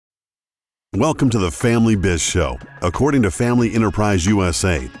Welcome to the Family Biz Show. According to Family Enterprise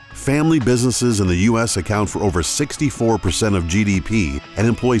USA, family businesses in the U.S. account for over 64% of GDP and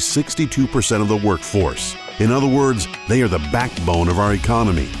employ 62% of the workforce. In other words, they are the backbone of our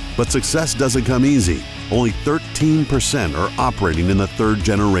economy. But success doesn't come easy. Only 13% are operating in the third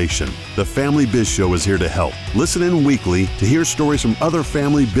generation. The Family Biz Show is here to help. Listen in weekly to hear stories from other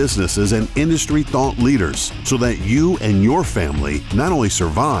family businesses and industry thought leaders so that you and your family not only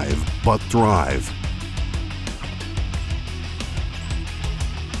survive, but thrive.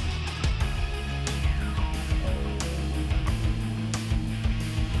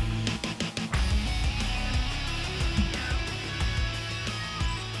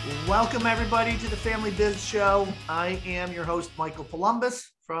 Welcome, everybody, to the Family Biz Show. I am your host, Michael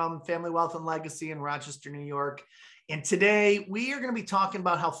Columbus from Family Wealth and Legacy in Rochester, New York. And today we are going to be talking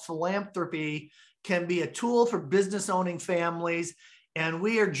about how philanthropy can be a tool for business owning families. And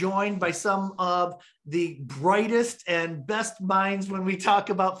we are joined by some of the brightest and best minds when we talk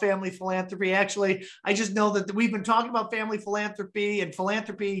about family philanthropy. Actually, I just know that we've been talking about family philanthropy and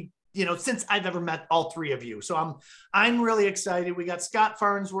philanthropy since I've ever met all three of you. So I'm really excited. We got Scott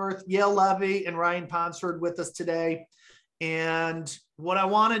Farnsworth, Yale Levey, and Ryan Ponsford with us today. And what I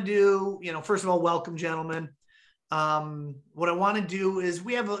want to do, first of all, welcome, gentlemen. What I want to do is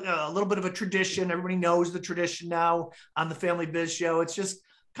we have a little bit of a tradition. Everybody knows the tradition now on the Family Biz Show. It's just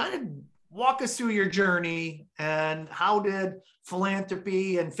kind of walk us through your journey and how did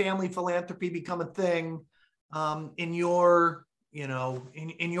philanthropy and family philanthropy become a thing in your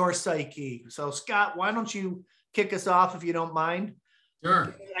in your psyche. So Scott, why don't you kick us off if you don't mind?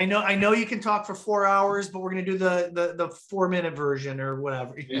 Sure. I know you can talk for 4 hours, but we're going to do the 4-minute version or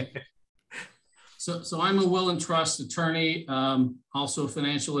whatever. Yeah. So I'm a will and trust attorney, also a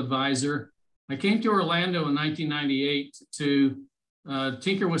financial advisor. I came to Orlando in 1998 to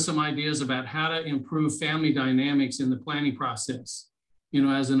tinker with some ideas about how to improve family dynamics in the planning process.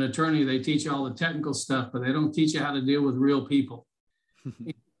 As an attorney, they teach you all the technical stuff, but they don't teach you how to deal with real people.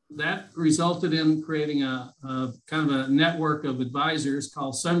 That resulted in creating a kind of a network of advisors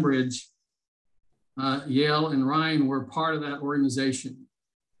called SunBridge. Yale and Ryan were part of that organization.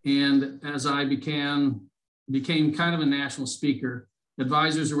 And as I became kind of a national speaker,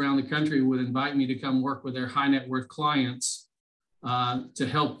 advisors around the country would invite me to come work with their high net worth clients to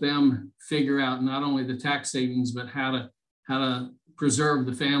help them figure out not only the tax savings, but how to preserve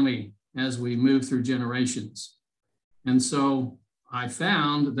the family as we move through generations. And so I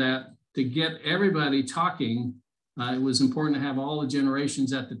found that to get everybody talking, it was important to have all the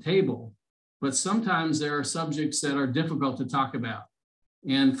generations at the table, but sometimes there are subjects that are difficult to talk about.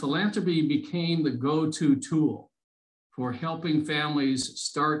 And philanthropy became the go-to tool for helping families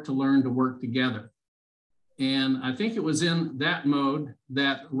start to learn to work together. And I think it was in that mode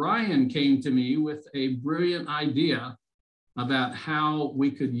that Ryan came to me with a brilliant idea about how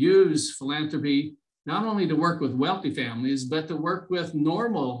we could use philanthropy not only to work with wealthy families, but to work with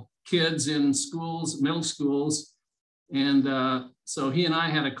normal kids in schools, middle schools. And so he and I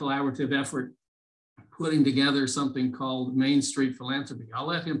had a collaborative effort putting together something called Main Street Philanthropy. I'll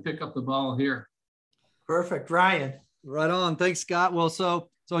let him pick up the ball here. Perfect. Ryan. Right on. Thanks, Scott. Well, so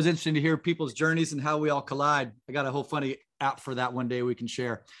it's always interesting to hear people's journeys and how we all collide. I got a whole funny app for that one day we can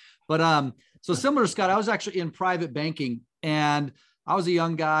share. But so similar to Scott, I was actually in private banking, and I was a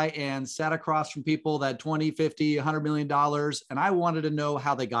young guy and sat across from people that 20, 50, $100 million. And I wanted to know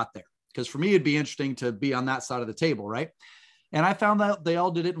how they got there. Because for me, it'd be interesting to be on that side of the table, right? And I found that they all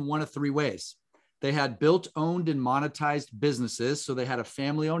did it in one of three ways. They had built, owned, and monetized businesses. So they had a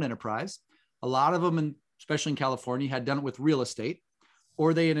family-owned enterprise. A lot of them, especially in California, had done it with real estate,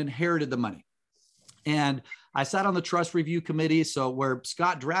 or they had inherited the money. And I sat on the trust review committee. So where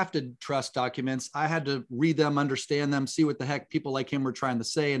Scott drafted trust documents, I had to read them, understand them, see what the heck people like him were trying to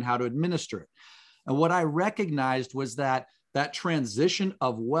say and how to administer it. And what I recognized was that transition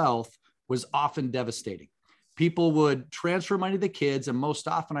of wealth was often devastating. People would transfer money to the kids, and most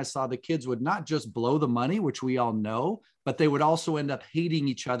often I saw the kids would not just blow the money, which we all know, but they would also end up hating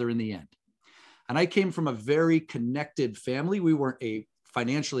each other in the end. And I came from a very connected family. We weren't a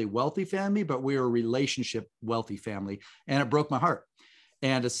financially wealthy family, but we were a relationship wealthy family. And it broke my heart.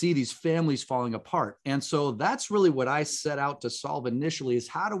 And to see these families falling apart. And so that's really what I set out to solve initially, is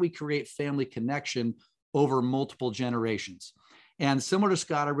how do we create family connection over multiple generations? And similar to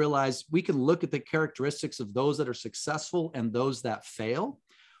Scott, I realized we can look at the characteristics of those that are successful and those that fail.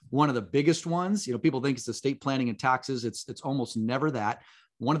 One of the biggest ones, people think it's estate planning and taxes. It's almost never that.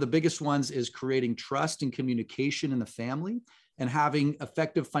 One of the biggest ones is creating trust and communication in the family and having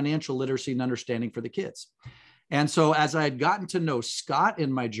effective financial literacy and understanding for the kids. And so as I had gotten to know Scott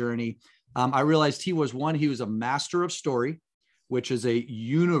in my journey, I realized he was a master of story, which is a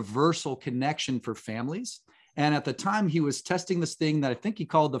universal connection for families. And at the time, he was testing this thing that I think he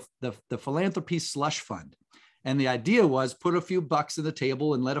called the philanthropy slush fund. And the idea was put a few bucks in the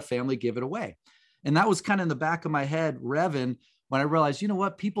table and let a family give it away. And that was kind of in the back of my head, Revin, when I realized, you know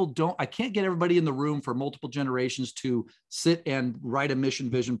what, I can't get everybody in the room for multiple generations to sit and write a mission,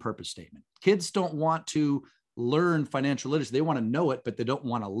 vision, purpose statement. Kids don't want to learn financial literacy. They want to know it, but they don't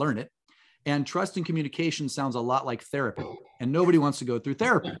want to learn it. And trust and communication sounds a lot like therapy, and nobody wants to go through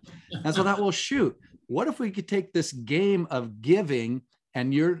therapy. And so I thought, well, shoot, what if we could take this game of giving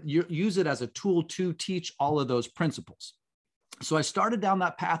and use it as a tool to teach all of those principles? So I started down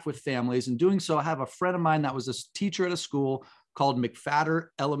that path with families, and doing so, I have a friend of mine that was a teacher at a school called McFadder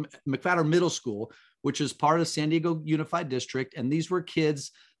Middle School, which is part of the San Diego Unified District. And these were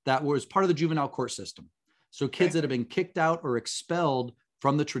kids that was part of the juvenile court system. So kids that have been kicked out or expelled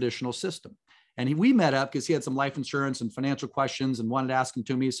from the traditional system. And we met up because he had some life insurance and financial questions and wanted to ask them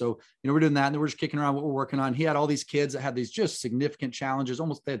to me. So, we're doing that. And then we're just kicking around what we're working on. He had all these kids that had these just significant challenges.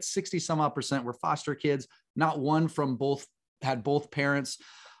 Almost, they had 60 some odd % were foster kids. Not one had both parents.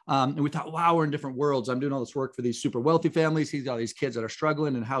 And we thought, wow, we're in different worlds. I'm doing all this work for these super wealthy families. He's got these kids that are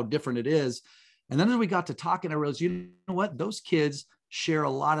struggling and how different it is. And then as we got to talking, I realized, you know what? Those kids share a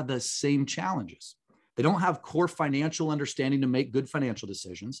lot of the same challenges. They don't have core financial understanding to make good financial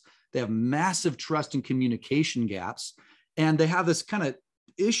decisions. They have massive trust and communication gaps. And they have this kind of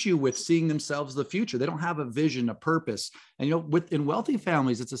issue with seeing themselves in the future. They don't have a vision, a purpose. And, in wealthy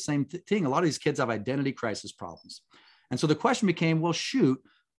families, it's the same thing. A lot of these kids have identity crisis problems. And so the question became, well, shoot,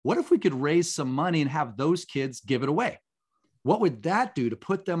 what if we could raise some money and have those kids give it away? What would that do to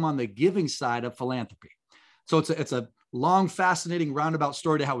put them on the giving side of philanthropy? So it's a long, fascinating roundabout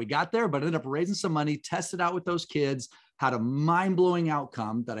story to how we got there, but I ended up raising some money, tested out with those kids, had a mind-blowing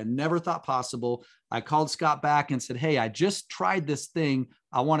outcome that I never thought possible. I called Scott back and said, hey, I just tried this thing.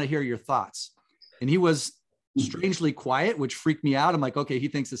 I want to hear your thoughts. And he was strangely quiet, which freaked me out. I'm like, okay, he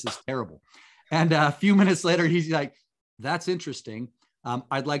thinks this is terrible. And a few minutes later, he's like, that's interesting.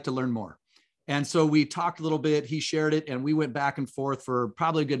 I'd like to learn more. And so we talked a little bit, he shared it, and we went back and forth for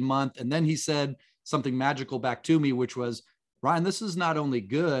probably a good month. And then he said something magical back to me, which was, Ryan, this is not only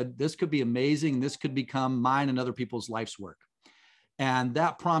good, this could be amazing. This could become mine and other people's life's work. And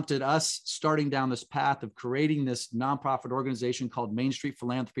that prompted us starting down this path of creating this nonprofit organization called Main Street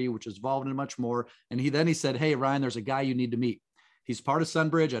Philanthropy, which is evolved into much more. And he said, hey, Ryan, there's a guy you need to meet. He's part of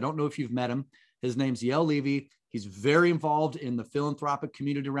SunBridge. I don't know if you've met him. His name's Yale Levey. He's very involved in the philanthropic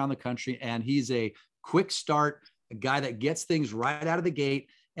community around the country. And he's a quick start, a guy that gets things right out of the gate.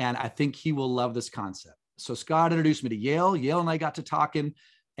 And I think he will love this concept. So Scott introduced me to Yale. Yale and I got to talking,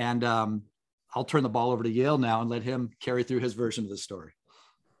 and I'll turn the ball over to Yale now and let him carry through his version of the story.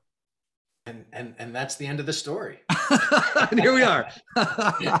 And that's the end of the story. And here we are.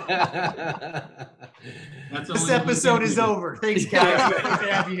 This episode is over. Thanks, guys. Great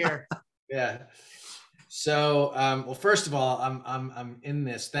to have you here. Yeah. So, well, first of all, I'm in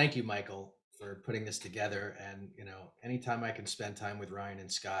this. Thank you, Michael, for putting this together. And, anytime I can spend time with Ryan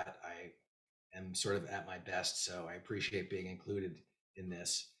and Scott, I am sort of at my best. So I appreciate being included in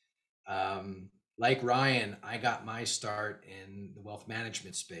this. Like Ryan, I got my start in the wealth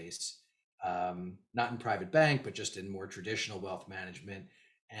management space, not in private bank, but just in more traditional wealth management.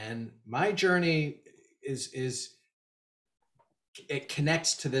 And my journey it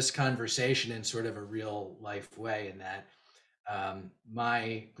connects to this conversation in sort of a real life way, in that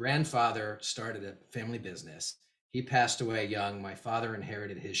my grandfather started a family business. He passed away young. My father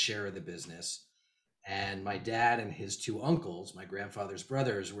inherited his share of the business. And my dad and his two uncles, my grandfather's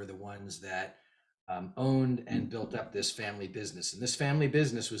brothers, were the ones that owned and built up this family business. And this family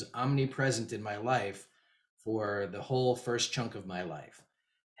business was omnipresent in my life for the whole first chunk of my life.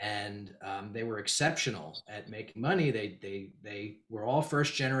 And they were exceptional at making money. They were all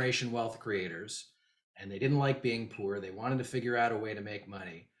first generation wealth creators, and they didn't like being poor. They wanted to figure out a way to make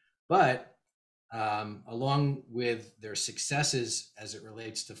money. But along with their successes as it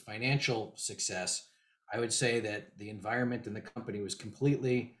relates to financial success, I would say that the environment in the company was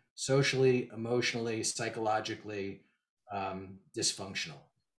completely socially, emotionally, psychologically dysfunctional.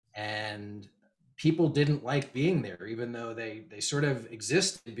 And people didn't like being there, even though they sort of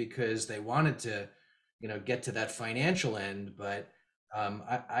existed because they wanted to, get to that financial end. But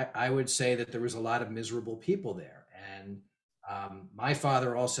I would say that there was a lot of miserable people there. And my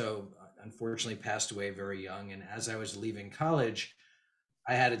father also, unfortunately, passed away very young. And as I was leaving college,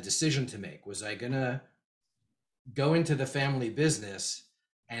 I had a decision to make. Was I going to go into the family business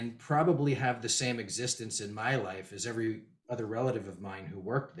and probably have the same existence in my life as every other relative of mine who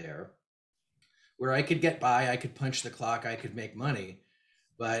worked there? where I could get by, I could punch the clock, I could make money.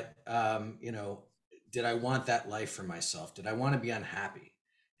 But, did I want that life for myself? Did I want to be unhappy?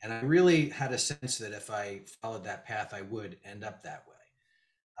 And I really had a sense that if I followed that path, I would end up that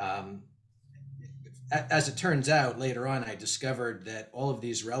way. As it turns out, later on, I discovered that all of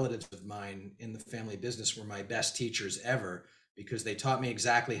these relatives of mine in the family business were my best teachers ever, because they taught me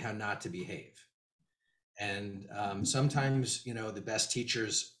exactly how not to behave. And sometimes, the best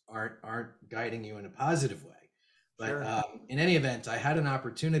teachers aren't guiding you in a positive way. But Sure. In any event, I had an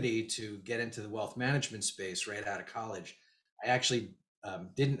opportunity to get into the wealth management space right out of college. I actually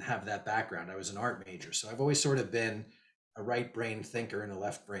didn't have that background. I was an art major, so I've always sort of been a right brain thinker in a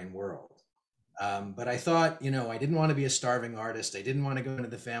left brain world. But I thought, I didn't want to be a starving artist. I didn't want to go into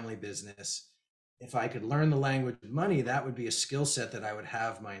the family business. If I could learn the language of money, that would be a skill set that I would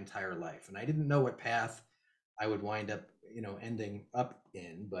have my entire life. And I didn't know what path I would wind up, ending up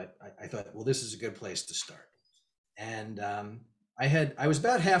in, but I thought, well, this is a good place to start. And I was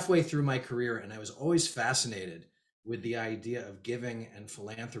about halfway through my career, and I was always fascinated with the idea of giving and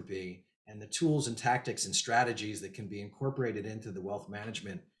philanthropy and the tools and tactics and strategies that can be incorporated into the wealth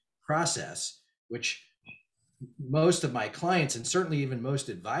management process, which most of my clients, and certainly even most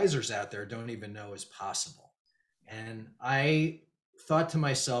advisors out there, don't even know is possible. And I thought to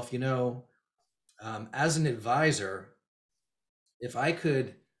myself, as an advisor, if I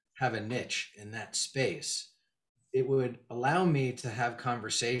could have a niche in that space, it would allow me to have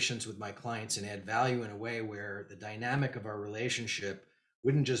conversations with my clients and add value in a way where the dynamic of our relationship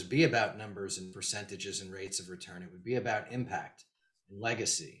wouldn't just be about numbers and percentages and rates of return. It would be about impact and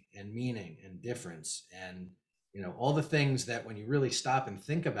legacy and meaning and difference and, all the things that when you really stop and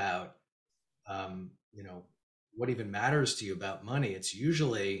think about, what even matters to you about money, it's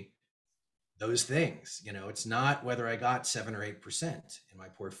usually those things. It's not whether I got 7 or 8% in my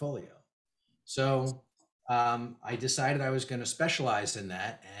portfolio. So I decided I was going to specialize in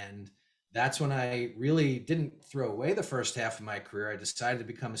that. And that's when I really didn't throw away the first half of my career. I decided to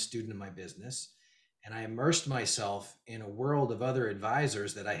become a student in my business. And I immersed myself in a world of other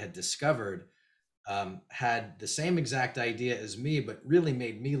advisors that I had discovered had the same exact idea as me, but really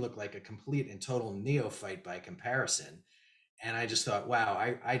made me look like a complete and total neophyte by comparison. And I just thought, wow,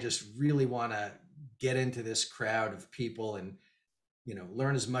 I just really want to get into this crowd of people and,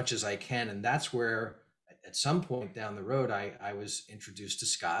 learn as much as I can. And that's where at some point down the road, I was introduced to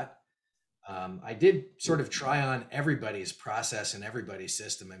Scott. I did sort of try on everybody's process and everybody's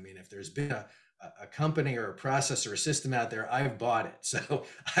system. I mean, if there's been a company or a process or a system out there, I've bought it. So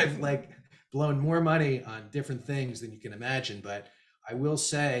I've blown more money on different things than you can imagine. But I will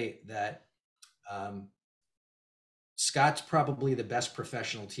say that Scott's probably the best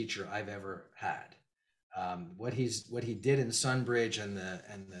professional teacher I've ever had. What he did in SunBridge and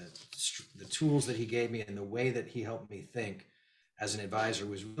the tools that he gave me and the way that he helped me think as an advisor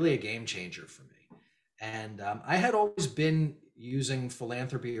was really a game changer for me. And I had always been using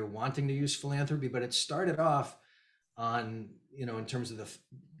philanthropy or wanting to use philanthropy, but it started off on, in terms of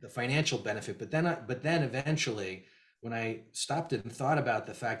the financial benefit. But then eventually, when I stopped and thought about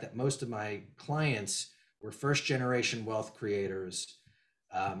the fact that most of my clients were first generation wealth creators,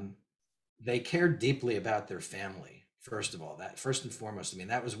 they cared deeply about their family. First of all, that first and foremost, I mean,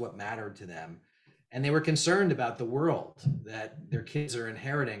 that was what mattered to them. And they were concerned about the world that their kids are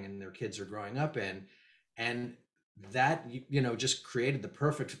inheriting and their kids are growing up in. And that, just created the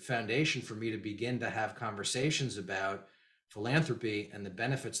perfect foundation for me to begin to have conversations about philanthropy and the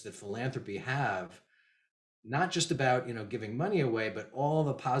benefits that philanthropy have, not just about, giving money away, but all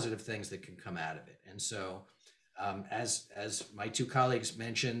the positive things that can come out of it. And so, as my two colleagues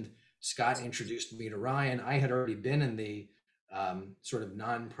mentioned, Scott introduced me to Ryan. I had already been in the sort of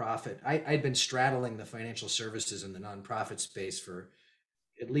nonprofit. I'd been straddling the financial services and the nonprofit space for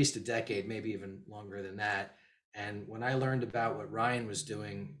at least a decade, maybe even longer than that. And when I learned about what Ryan was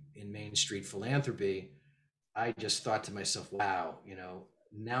doing in Main Street Philanthropy, I just thought to myself, wow,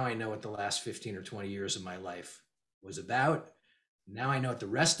 now I know what the last 15 or 20 years of my life was about. Now I know what the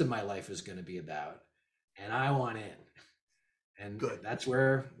rest of my life is going to be about. And I want in. And Good. That's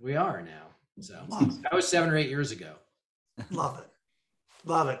where we are now. So that was 7 or 8 years ago. Love it.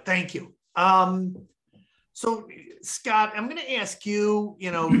 Love it. Thank you. So Scott, I'm going to ask you,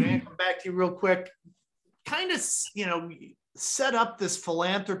 come back to you real quick, kind of, set up this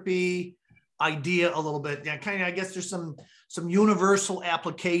philanthropy idea a little bit. Yeah, kind of, I guess there's some universal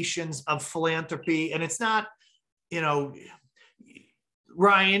applications of philanthropy, and it's not,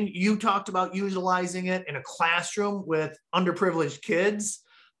 Ryan, you talked about utilizing it in a classroom with underprivileged kids.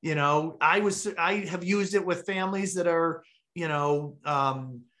 I have used it with families that are,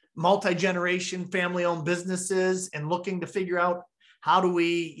 multi-generation family-owned businesses and looking to figure out how do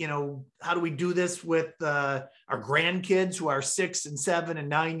we do this with our grandkids who are 6 and 7 and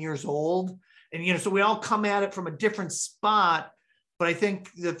 9 years old. And, so we all come at it from a different spot. But I think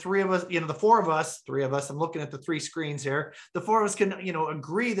the three of us, the four of us, I'm looking at the 3 screens here, the 4 of us can,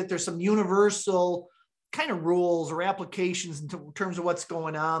 agree that there's some universal kind of rules or applications in terms of what's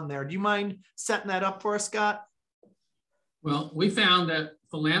going on there. Do you mind setting that up for us, Scott? Well, we found that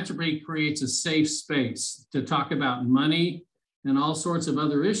philanthropy creates a safe space to talk about money and all sorts of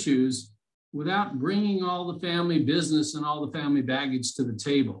other issues without bringing all the family business and all the family baggage to the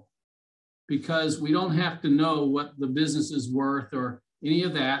table. Because we don't have to know what the business is worth or any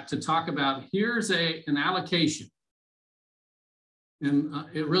of that to talk about, here's an allocation. And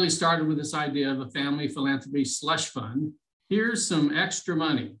it really started with this idea of a family philanthropy slush fund. Here's some extra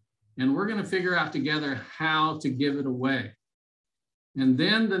money, and we're going to figure out together how to give it away. And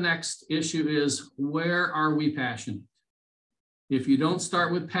then the next issue is, where are we passionate? If you don't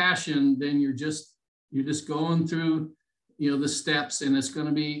start with passion, then you're just going through the steps, and it's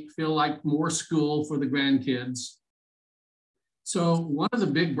going to feel like more school for the grandkids. So one of the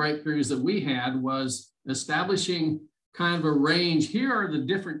big breakthroughs that we had was establishing kind of a range. Here are the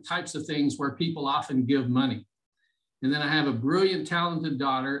different types of things where people often give money. And then I have a brilliant, talented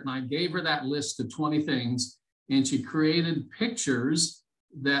daughter, and I gave her that list of 20 things, and she created pictures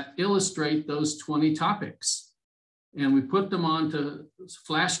that illustrate those 20 topics. And we put them onto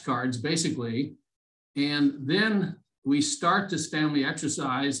flashcards, basically, and then we start this family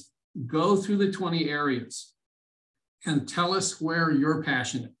exercise, go through the 20 areas and tell us where you're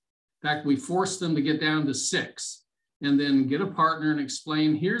passionate. In fact, we force them to get down to 6 and then get a partner and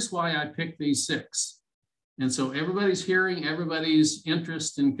explain, here's why I picked these 6. And so everybody's hearing everybody's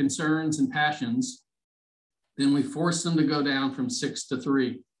interests and concerns and passions. Then we force them to go down from 6 to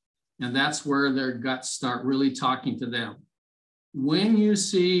 3. And that's where their guts start really talking to them. When you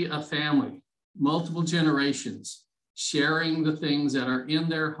see a family, multiple generations, sharing the things that are in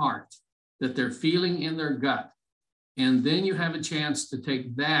their heart, that they're feeling in their gut, and then you have a chance to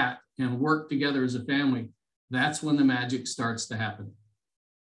take that and work together as a family, that's when the magic starts to happen.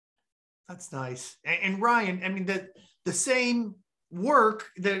 That's nice. And Ryan, I mean, the same work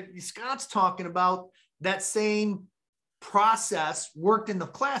that Scott's talking about, that same process worked in the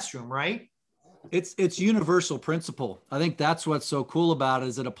classroom, right? It's universal principle. I think that's what's so cool about it,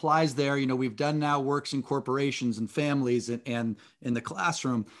 is it applies there. We've done now works in corporations and families and in the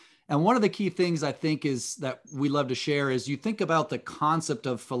classroom. And one of the key things I think is that we love to share is you think about the concept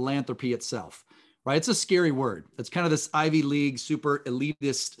of philanthropy itself, right? It's a scary word. It's kind of this Ivy League, super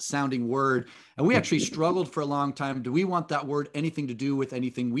elitist sounding word. And we actually struggled for a long time. Do we want that word anything to do with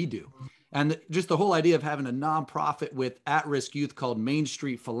anything we do? And just the whole idea of having a nonprofit with at-risk youth called Main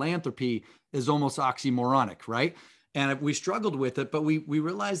Street Philanthropy is almost oxymoronic, right? And we struggled with it, but we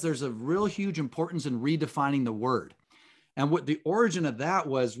realized there's a real huge importance in redefining the word. And what the origin of that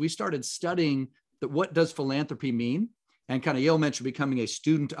was, we started studying what does philanthropy mean? And kind of Yale mentioned becoming a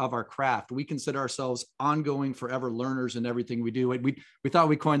student of our craft. We consider ourselves ongoing, forever learners in everything we do. We thought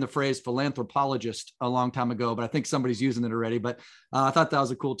we coined the phrase philanthropologist a long time ago, but I think somebody's using it already. But I thought that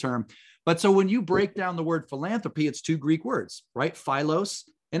was a cool term. But so when you break down the word philanthropy, it's 2 Greek words, right? Philos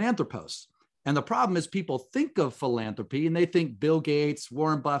and anthropos. And the problem is people think of philanthropy and they think Bill Gates,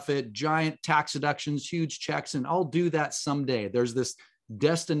 Warren Buffett, giant tax deductions, huge checks, and I'll do that someday. There's this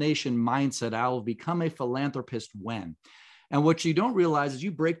destination mindset. I will become a philanthropist when. And what you don't realize is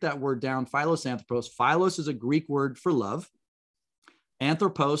you break that word down, philos, anthropos. Philos is a Greek word for love.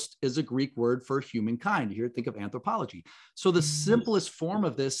 Anthropos is a Greek word for humankind. Here, think of anthropology. So the simplest form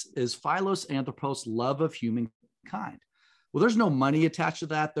of this is philos, anthropos, love of humankind. Well, there's no money attached to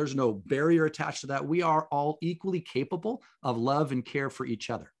that. There's no barrier attached to that. We are all equally capable of love and care for each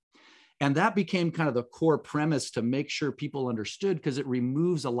other. And that became kind of the core premise to make sure people understood, because it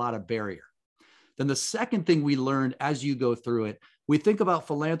removes a lot of barrier. Then the second thing we learned as you go through it, we think about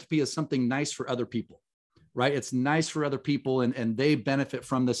philanthropy as something nice for other people, right? It's nice for other people and they benefit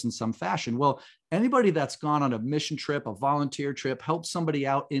from this in some fashion. Well, anybody that's gone on a mission trip, a volunteer trip, helped somebody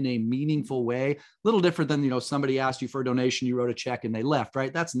out in a meaningful way, a little different than, somebody asked you for a donation, you wrote a check and they left,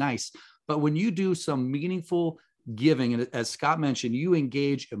 right? That's nice. But when you do some meaningful giving, and as Scott mentioned, you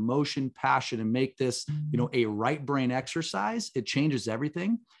engage emotion, passion, and make this, a right brain exercise, it changes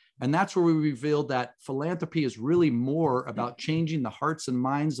everything. And that's where we revealed that philanthropy is really more about changing the hearts and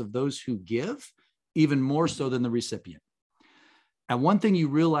minds of those who give, even more so than the recipient. And one thing you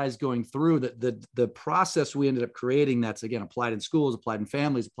realize going through that the process we ended up creating, that's again applied in schools, applied in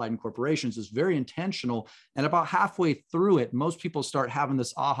families, applied in corporations, is very intentional. And about halfway through it, most people start having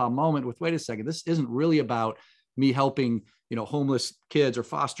this aha moment with, wait a second, this isn't really about me helping, homeless kids or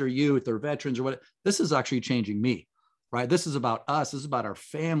foster youth or veterans or what. This is actually changing me, right? This is about us. This is about our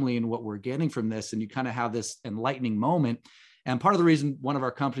family and what we're getting from this. And you kind of have this enlightening moment. And part of the reason one of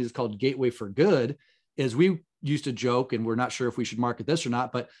our companies is called Gateway for Good is we used to joke, and we're not sure if we should market this or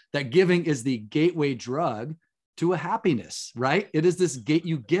not, but that giving is the gateway drug to a happiness, right? It is this gate,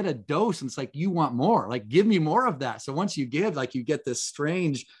 you get a dose and it's like, you want more, like, give me more of that. So once you give, like, you get this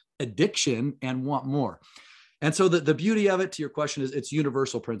strange addiction and want more. And so the beauty of it, to your question, is it's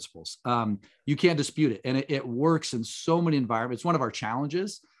universal principles. You can't dispute it. And it works in so many environments. It's one of our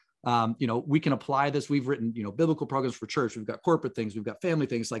challenges. We can apply this. We've written, biblical programs for church. We've got corporate things. We've got family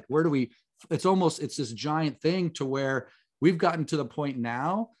things. Like, it's this giant thing to where we've gotten to the point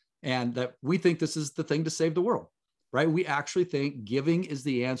now, and that we think this is the thing to save the world, right? We actually think giving is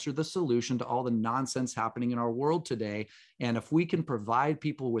the answer, the solution to all the nonsense happening in our world today. And if we can provide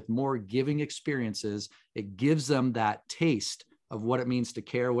people with more giving experiences, it gives them that taste of what it means to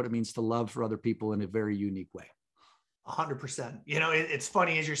care, what it means to love for other people in a very unique way. 100%. It's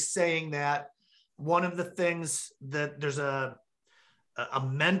funny as you're saying that, one of the things that there's a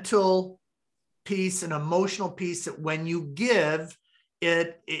mental piece, an emotional piece, that when you give,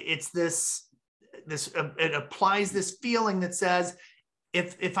 it applies this feeling that says,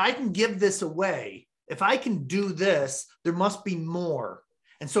 if I can give this away, if I can do this, there must be more.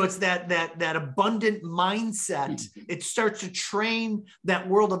 And so it's that abundant mindset. It starts to train that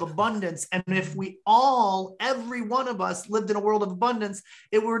world of abundance. And if every one of us lived in a world of abundance,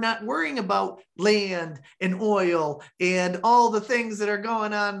 we're not worrying about land and oil and all the things that are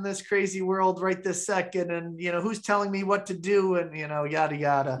going on in this crazy world right this second. And, who's telling me what to do and, yada,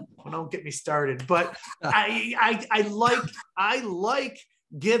 yada. Well, don't get me started. But I like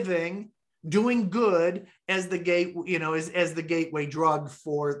giving, doing good as the gate, as the gateway drug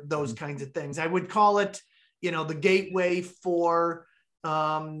for those kinds of things. I would call it, the gateway for,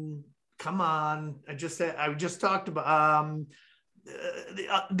 I just talked about,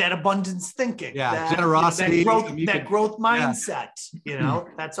 that abundance thinking, generosity, that growth mindset,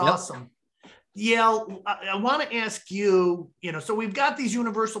 that's awesome. Yale, I want to ask you, so we've got these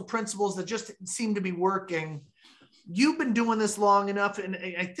universal principles that just seem to be working. You've been doing this long enough, and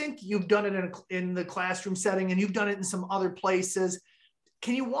I think you've done it in the classroom setting, and you've done it in some other places.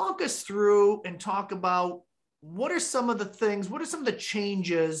 Can you walk us through and talk about what are some of the things, what are some of the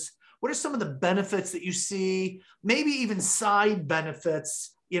changes, what are some of the benefits that you see, maybe even side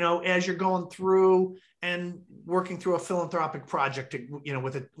benefits, as you're going through and working through a philanthropic project,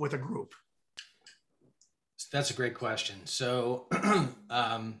 with a group? That's a great question. So,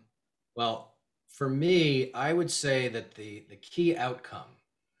 for me, I would say that the key outcome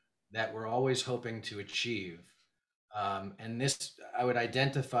that we're always hoping to achieve, and this, I would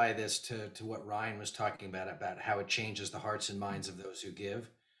identify this to what Ryan was talking about how it changes the hearts and minds of those who give.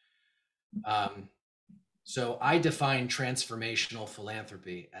 So I define transformational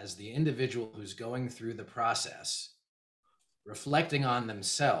philanthropy as the individual who's going through the process, reflecting on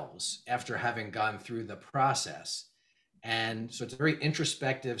themselves after having gone through the process. And so it's a very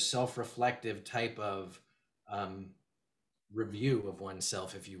introspective, self-reflective type of review of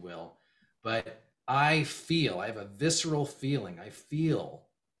oneself, if you will. But I have a visceral feeling. I feel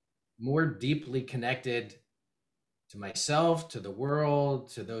more deeply connected to myself, to the world,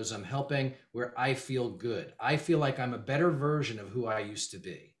 to those I'm helping, where I feel good. I feel like I'm a better version of who I used to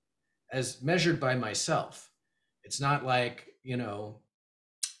be, as measured by myself. It's not like,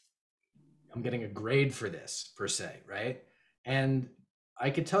 I'm getting a grade for this per se, right? And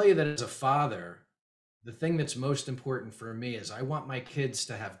I could tell you that as a father, the thing that's most important for me is I want my kids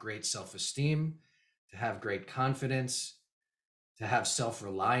to have great self-esteem, to have great confidence, to have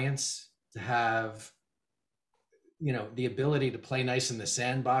self-reliance, to have, the ability to play nice in the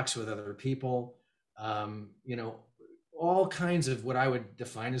sandbox with other people, all kinds of what I would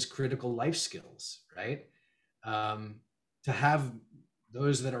define as critical life skills, right? To have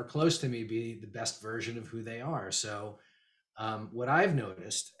those that are close to me be the best version of who they are. So what I've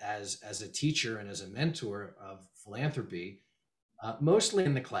noticed as a teacher and as a mentor of philanthropy, mostly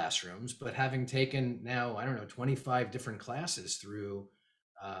in the classrooms, but having taken now, 25 different classes through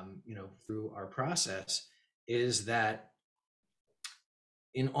our process, is that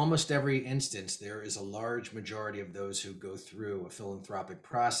in almost every instance, there is a large majority of those who go through a philanthropic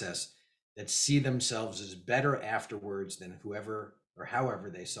process that see themselves as better afterwards than however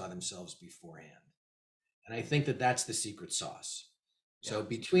they saw themselves beforehand. And I think that that's the secret sauce. So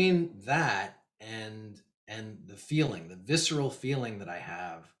between that and the feeling, the visceral feeling that I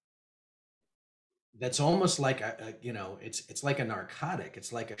have, that's almost like it's like a narcotic.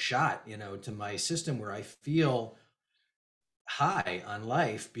 It's like a shot, to my system, where I feel high on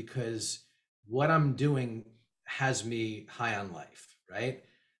life because what I'm doing has me high on life, right?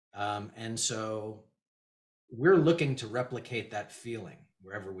 And so we're looking to replicate that feeling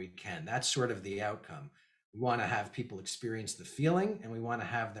wherever we can. That's sort of the outcome. We want to have people experience the feeling, and we want to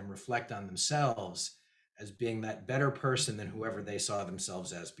have them reflect on themselves as being that better person than whoever they saw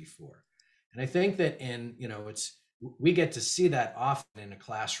themselves as before. And I think that we get to see that often in a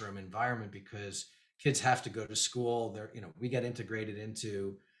classroom environment because kids have to go to school. We get integrated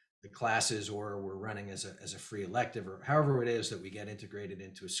into the classes, or we're running as a free elective, or however it is that we get integrated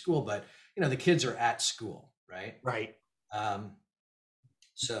into a school. But the kids are at school, right? Right.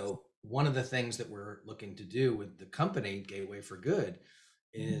 So one of the things that we're looking to do with the company Gateway for Good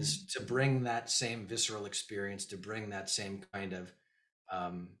is to bring that same visceral experience, to bring that same kind of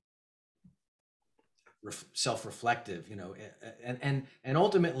self-reflective, and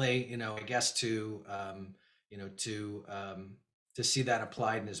ultimately, I guess to see that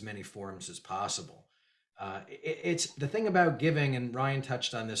applied in as many forms as possible. It's the thing about giving, and Ryan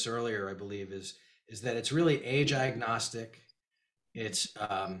touched on this earlier, I believe, is that it's really age agnostic. It's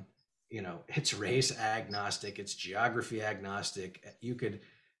it's race agnostic. It's geography agnostic. You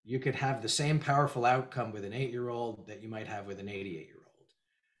could have the same powerful outcome with an 8-year-old that you might have with an 88-year-old.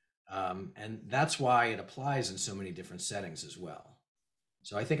 And that's why it applies in so many different settings as well.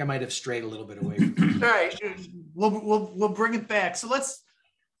 So I think I might have strayed a little bit away from All right, we'll bring it back. So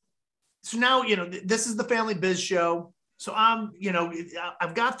now, this is the Family Biz Show. So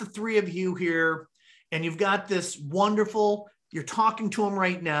I've got the three of you here, and you've got this wonderful, you're talking to them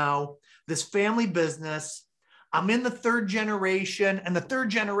right now, this family business. I'm in the third generation, and the third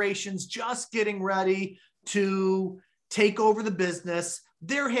generation's just getting ready to take over the business.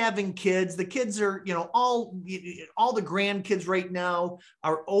 They're having kids. The kids are, all the grandkids right now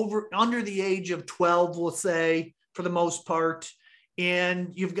are under the age of 12, we'll say, for the most part.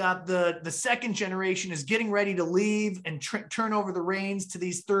 And you've got the second generation is getting ready to leave and turn over the reins to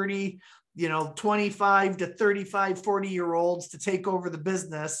these 30, 25 to 35, 40-year-olds to take over the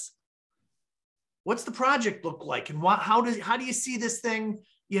business. What's the project look like? And how do you see this thing,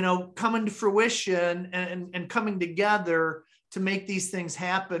 coming to fruition and coming together to make these things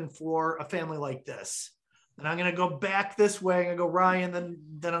happen for a family like this? And I'm going to go back this way. I'm going to go Ryan,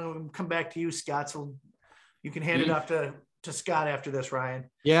 then I'm going to come back to you, Scott. So you can hand it off to Scott after this, Ryan.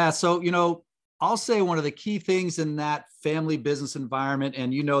 Yeah. So, I'll say one of the key things in that family business environment,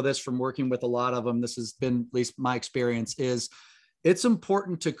 and this from working with a lot of them, this has been at least my experience, is it's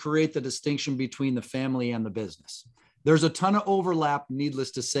important to create the distinction between the family and the business. There's a ton of overlap,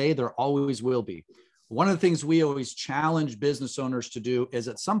 needless to say, there always will be. One of the things we always challenge business owners to do is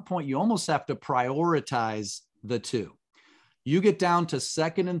at some point, you almost have to prioritize the two. You get down to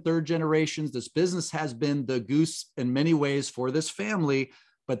second and third generations. This business has been the goose in many ways for this family,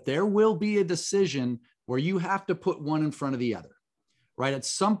 but there will be a decision where you have to put one in front of the other, right? At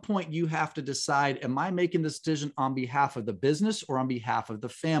some point, you have to decide, am I making this decision on behalf of the business or on behalf of the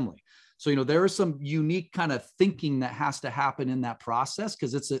family? So, there is some unique kind of thinking that has to happen in that process,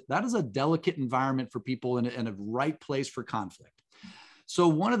 because that is a delicate environment for people in a right place for conflict. So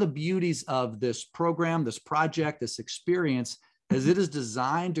one of the beauties of this program, this project, this experience, is it is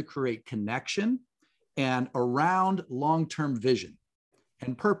designed to create connection and around long-term vision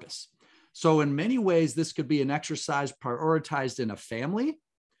and purpose. So in many ways, this could be an exercise prioritized in a family,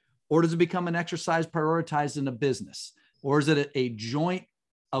 or does it become an exercise prioritized in a business? Or is it a joint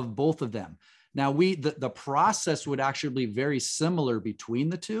of both of them? Now, the process would actually be very similar between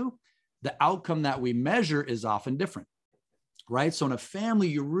the two. The outcome that we measure is often different, right? So in a family,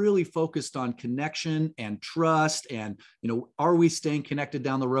 you're really focused on connection and trust, and are we staying connected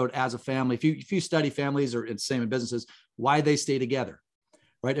down the road as a family? If you study families, or it's same in businesses, why they stay together,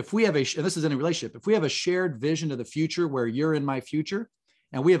 right? If we have and this is in a relationship, if we have a shared vision of the future where you're in my future,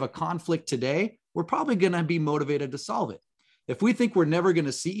 and we have a conflict today, we're probably going to be motivated to solve it. If we think we're never going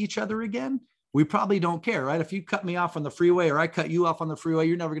to see each other again, we probably don't care, right? If you cut me off on the freeway, or I cut you off on the freeway,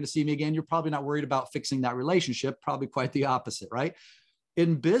 you're never going to see me again. You're probably not worried about fixing that relationship, probably quite the opposite, right?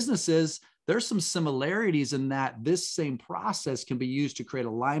 In businesses, there's some similarities in that this same process can be used to create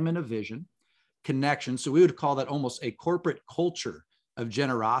alignment of vision, connection. So we would call that almost a corporate culture of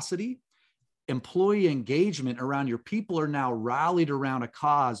generosity, employee engagement around your people are now rallied around a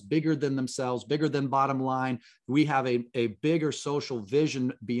cause bigger than themselves, bigger than bottom line. We have a bigger social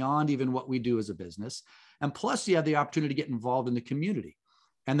vision beyond even what we do as a business. And plus you have the opportunity to get involved in the community.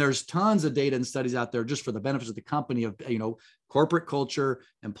 And there's tons of data and studies out there just for the benefits of the company of, corporate culture,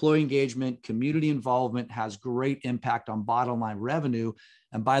 employee engagement, community involvement has great impact on bottom line revenue.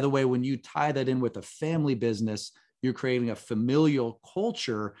 And by the way, when you tie that in with a family business, you're creating a familial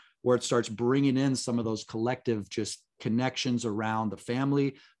culture where it starts bringing in some of those collective just connections around the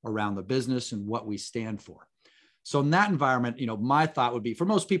family, around the business, and what we stand for. So in that environment, my thought would be for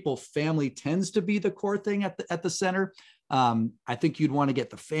most people, family tends to be the core thing at the center. I think you'd want to get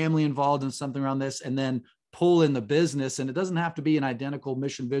the family involved in something around this and then pull in the business. And it doesn't have to be an identical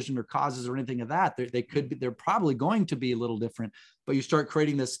mission, vision, or causes or anything of that. They're probably going to be a little different, but you start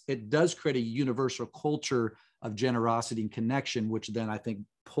creating this, it does create a universal culture of generosity and connection, which then I think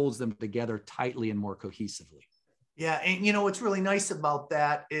pulls them together tightly and more cohesively. Yeah. And what's really nice about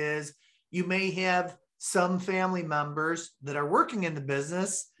that is you may have some family members that are working in the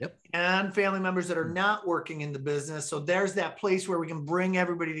business and family members that are not working in the business. So there's that place where we can bring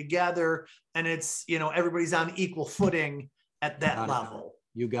everybody together and it's, everybody's on equal footing at that level.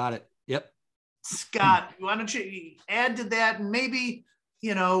 You got it. Yep. Scott, why don't you add to that? And maybe,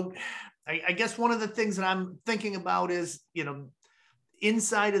 I guess one of the things that I'm thinking about is,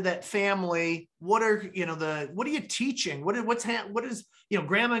 inside of that family, what are you teaching? What is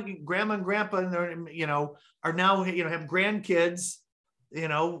grandma and grandpa, are now, have grandkids,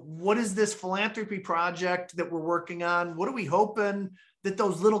 what is this philanthropy project that we're working on? What are we hoping that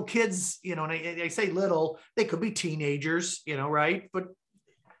those little kids, and I say little, they could be teenagers, right? But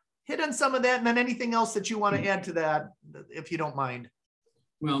hit on some of that and then anything else that you want to add to that, if you don't mind.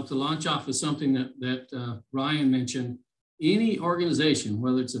 Well, to launch off of something that Ryan mentioned, any organization,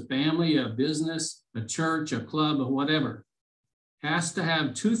 whether it's a family, a business, a church, a club, or whatever, has to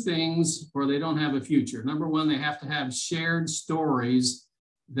have two things or they don't have a future. Number one, they have to have shared stories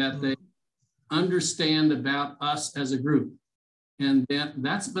that they understand about us as a group. And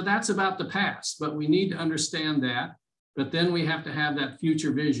that's about the past, but we need to understand that. But then we have to have that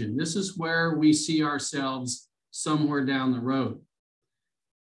future vision. This is where we see ourselves somewhere down the road.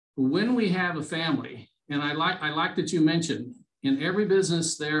 When we have a family, and I like that you mentioned, in every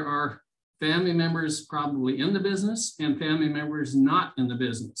business, there are family members probably in the business and family members not in the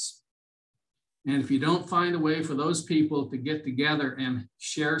business. And if you don't find a way for those people to get together and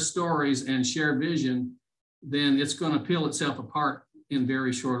share stories and share vision, then it's going to peel itself apart in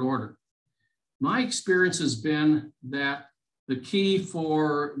very short order. My experience has been that the key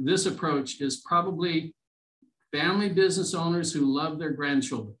for this approach is probably family business owners who love their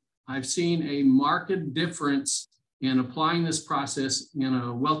grandchildren. I've seen a marked difference in applying this process in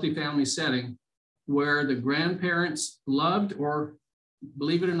a wealthy family setting where the grandparents loved, or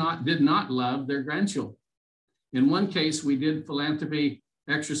believe it or not, did not love their grandchildren. In one case, we did philanthropy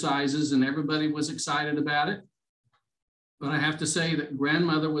exercises and everybody was excited about it. But I have to say that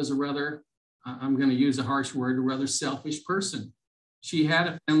grandmother was a rather, I'm going to use a harsh word, a rather selfish person. She had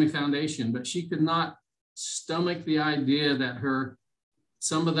a family foundation, but she could not stomach the idea that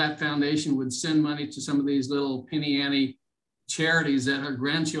some of that foundation would send money to some of these little penny ante charities that her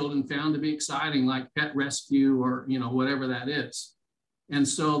grandchildren found to be exciting, like Pet Rescue or whatever that is. And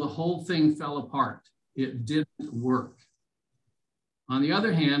so the whole thing fell apart. It didn't work. On the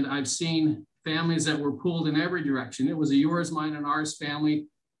other hand, I've seen families that were pulled in every direction. It was a yours, mine, and ours family.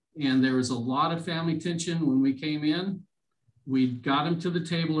 And there was a lot of family tension when we came in. We got them to the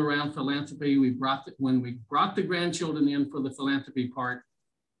table around philanthropy. When we brought the grandchildren in for the philanthropy part,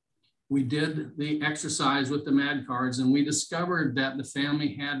 we did the exercise with the MAD cards, and we discovered that the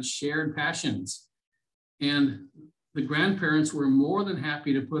family had shared passions. And the grandparents were more than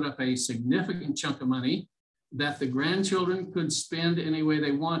happy to put up a significant chunk of money that the grandchildren could spend any way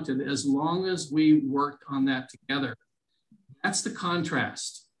they wanted, as long as we worked on that together. That's the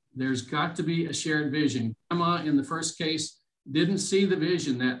contrast. There's got to be a shared vision. Grandma, in the first case, didn't see the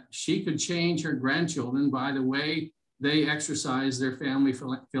vision that she could change her grandchildren by the way they exercise their family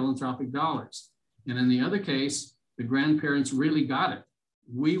philanthropic dollars. And in the other case, the grandparents really got it.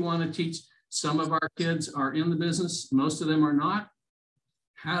 We want to teach, some of our kids are in the business, most of them are not.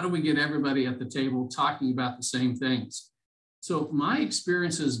 How do we get everybody at the table talking about the same things? So my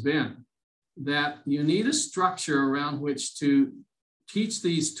experience has been that you need a structure around which to teach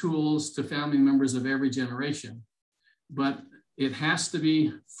these tools to family members of every generation, but it has to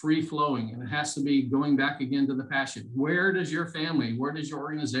be free flowing and it has to be going back again to the passion. Where does your family, where does your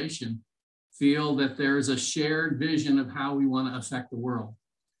organization feel that there is a shared vision of how we want to affect the world?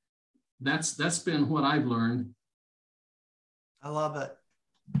 that's been what I've learned. I love it.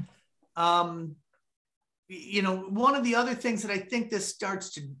 One of the other things that I think this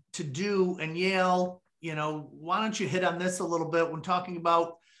starts to do, and Yale, why don't you hit on this a little bit when talking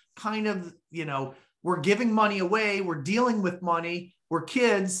about kind of, we're giving money away, we're dealing with money, we're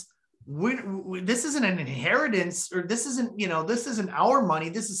kids. This isn't an inheritance, or this isn't our money,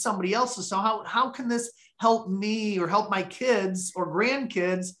 this is somebody else's. So how can this help me or help my kids or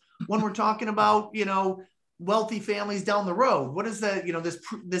grandkids when we're talking about, wealthy families down the road? What is that,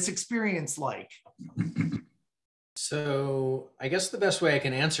 this experience like? So I guess the best way I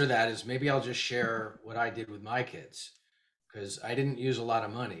can answer that is maybe I'll just share what I did with my kids, because I didn't use a lot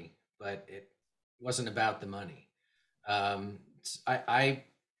of money, but it wasn't about the money.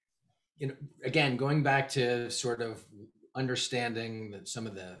 Again, going back to sort of understanding some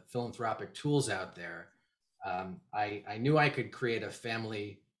of the philanthropic tools out there, I knew I could create a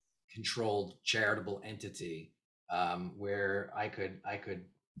family controlled charitable entity where I could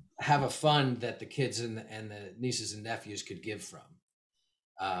have a fund that the kids and the nieces and nephews could give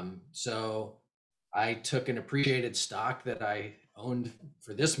from. So I took an appreciated stock that I owned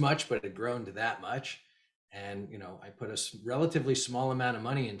for this much, but it had grown to that much. And, I put a relatively small amount of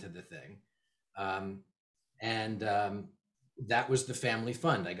money into the thing. That was the family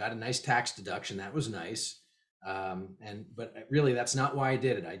fund. I got a nice tax deduction. That was nice. But really, that's not why I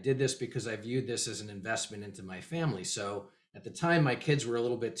did it. I did this because I viewed this as an investment into my family. So at the time, my kids were a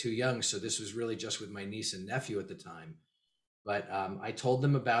little bit too young. So this was really just with my niece and nephew at the time. But I told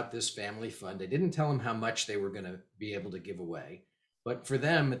them about this family fund. I didn't tell them how much they were going to be able to give away. But for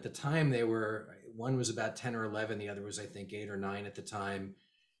them at the time, one was about 10 or 11. The other was, I think, 8 or 9 at the time.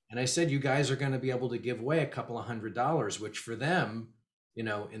 And I said, you guys are going to be able to give away a couple of $100, which for them,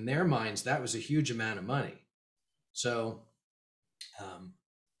 in their minds, that was a huge amount of money. So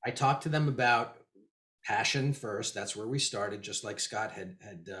I talked to them about passion first. That's where we started, just like Scott had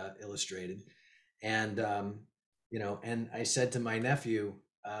illustrated. And, and I said to my nephew,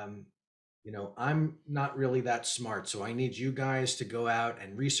 I'm not really that smart. So I need you guys to go out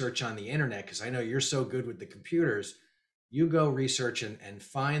and research on the internet, because I know you're so good with the computers. You go research and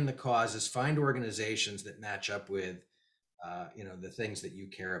find the causes, find organizations that match up with the things that you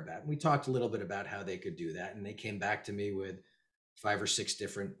care about. And we talked a little bit about how they could do that. And they came back to me with 5 or 6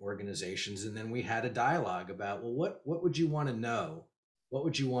 different organizations. And then we had a dialogue about, well, what would you want to know? What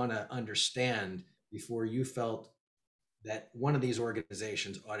would you want to understand before you felt that one of these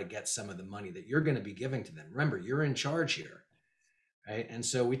organizations ought to get some of the money that you're going to be giving to them? Remember, you're in charge here, right? And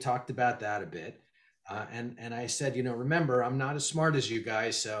so we talked about that a bit. And I said, remember, I'm not as smart as you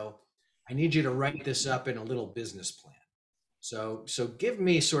guys, so I need you to write this up in a little business plan. So give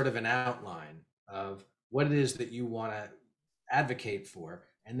me sort of an outline of what it is that you want to advocate for,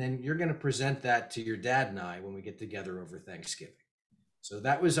 and then you're going to present that to your dad and I when we get together over Thanksgiving. So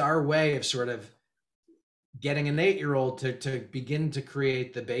that was our way of sort of getting an 8-year-old to begin to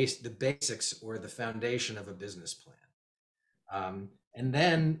create the basics or the foundation of a business plan. And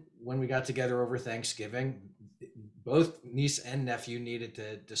then when we got together over Thanksgiving, both niece and nephew needed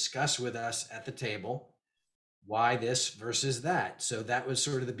to discuss with us at the table why this versus that. So that was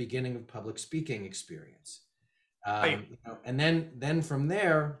sort of the beginning of public speaking experience. And then from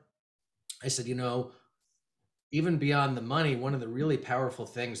there, I said, even beyond the money, one of the really powerful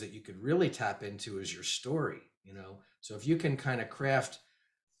things that you could really tap into is your story. So if you can kind of craft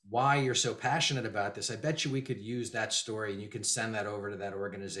why you're so passionate about this, I bet you we could use that story, and you can send that over to that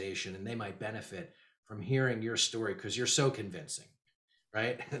organization, and they might benefit from hearing your story because you're so convincing,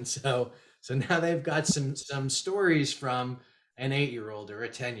 right? And so now they've got some stories from an 8-year-old or a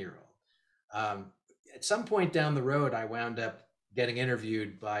 10-year-old. At some point down the road, I wound up getting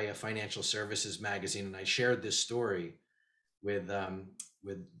interviewed by a financial services magazine, and I shared this story with the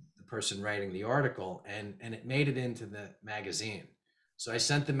person writing the article, and it made it into the magazine. So I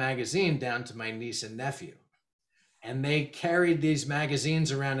sent the magazine down to my niece and nephew, and they carried these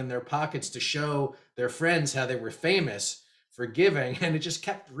magazines around in their pockets to show their friends how they were famous for giving, and it just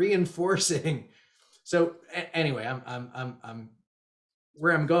kept reinforcing. So anyway, I'm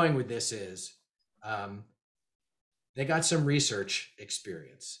where I'm going with this is, they got some research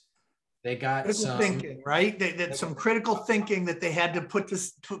experience. They got critical some thinking, right? That some critical thinking that they had to put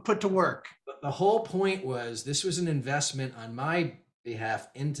to work. But the whole point was, this was an investment on my behalf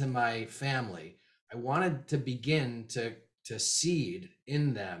into my family. I wanted to begin to seed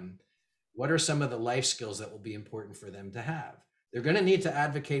in them what are some of the life skills that will be important for them to have. They're going to need to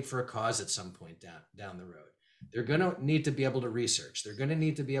advocate for a cause at some point down the road. They're going to need to be able to research. They're going to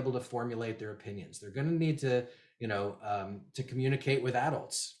need to be able to formulate their opinions. They're going to need to, to communicate with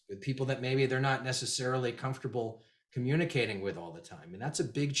adults, with people that maybe they're not necessarily comfortable communicating with all the time. And that's a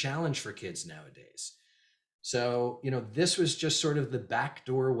big challenge for kids nowadays. So, this was just sort of the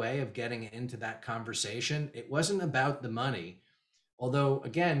backdoor way of getting into that conversation. It wasn't about the money. Although,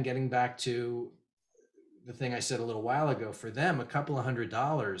 again, getting back to the thing I said a little while ago, for them, a couple of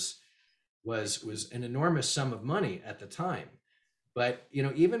 $100 was an enormous sum of money at the time. But,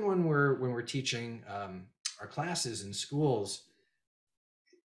 even when we're teaching our classes in schools,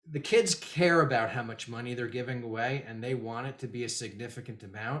 the kids care about how much money they're giving away, and they want it to be a significant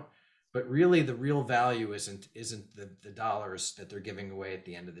amount. But really, the real value isn't the dollars that they're giving away at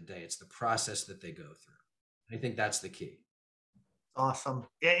the end of the day. It's the process that they go through. I think that's the key. Awesome.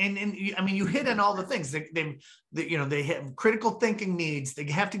 And I mean, you hit on all the things. They have critical thinking needs. They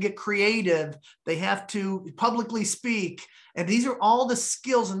have to get creative. They have to publicly speak. And these are all the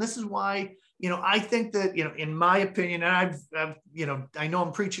skills. And this is why, I think that, in my opinion, and I know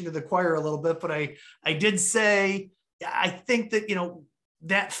I'm preaching to the choir a little bit, but I did say, I think that,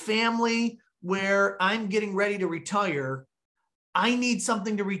 that family where I'm getting ready to retire, I need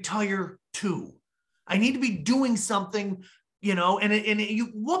something to retire to. I need to be doing something,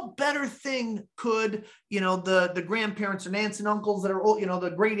 what better thing could, the grandparents and aunts and uncles that are old, the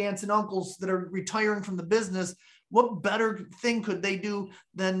great aunts and uncles that are retiring from the business, what better thing could they do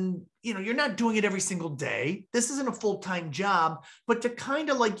than, you're not doing it every single day. This isn't a full-time job, but to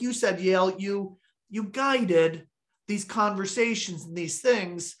kind of, like you said, Yale, you guided these conversations and these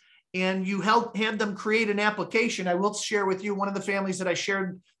things, and you had them create an application. I will share with you one of the families that I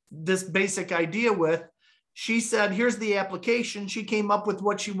shared this basic idea with. She said, here's the application. She came up with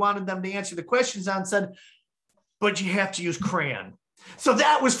what she wanted them to answer the questions on, said, but you have to use crayon. So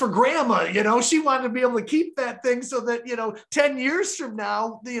that was for grandma, she wanted to be able to keep that thing so that, 10 years from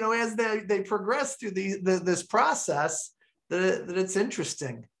now, as they progress through this process, that it's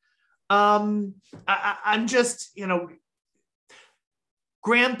interesting. I'm just,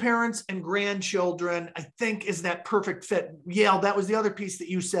 grandparents and grandchildren, I think, is that perfect fit. Yale, that was the other piece that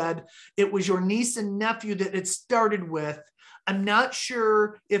you said. It was your niece and nephew that it started with. I'm not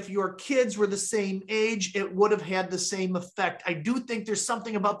sure if your kids were the same age, it would have had the same effect. I do think there's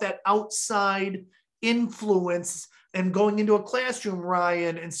something about that outside influence and going into a classroom,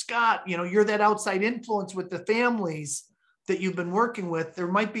 Ryan and Scott, you're that outside influence with the families that you've been working with. There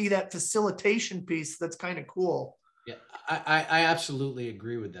might be that facilitation piece that's kind of cool. Yeah, I absolutely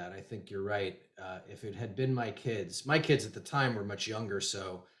agree with that. I think you're right. If it had been my kids at the time were much younger,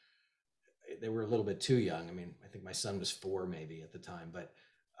 so they were a little bit too young. I mean, I think my son was 4 maybe at the time, but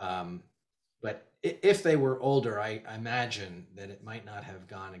if they were older, I imagine that it might not have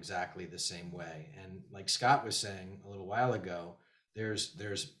gone exactly the same way. And like Scott was saying a little while ago,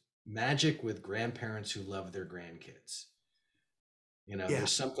 there's magic with grandparents who love their grandkids.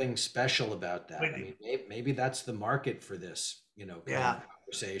 There's something special about that. I mean, maybe that's the market for this,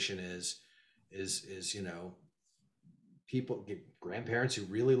 conversation is, people, grandparents who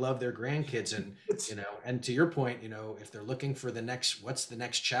really love their grandkids. And, and to your point, if they're looking for what's the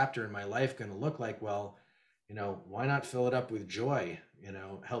next chapter in my life going to look like? Well, why not fill it up with joy,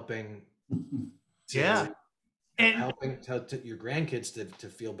 helping helping your grandkids to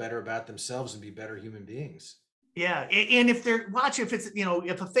feel better about themselves and be better human beings. Yeah. And if it's,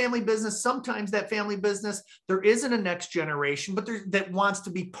 if a family business, sometimes that family business, there isn't a next generation, but that wants to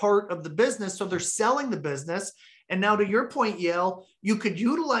be part of the business. So they're selling the business. And now to your point, Yale, you could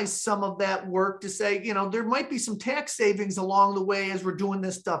utilize some of that work to say, there might be some tax savings along the way as we're doing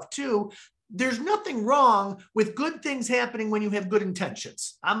this stuff too. There's nothing wrong with good things happening when you have good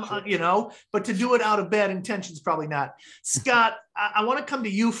intentions. But to do it out of bad intentions, probably not. Scott, I want to come to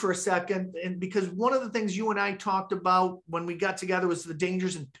you for a second, and because one of the things you and I talked about when we got together was the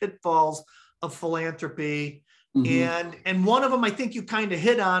dangers and pitfalls of philanthropy. Mm-hmm. And one of them I think you kind of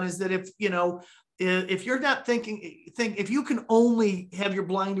hit on is that if you're not if you can only have your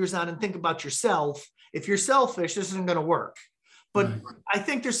blinders on and think about yourself, if you're selfish, this isn't going to work. But right. I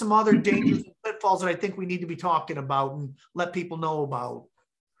think there's some other dangers and pitfalls that I think we need to be talking about and let people know about.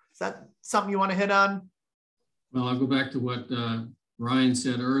 Is that something you want to hit on? Well, I'll go back to what Ryan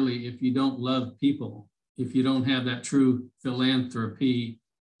said early. If you don't love people, if you don't have that true philanthropy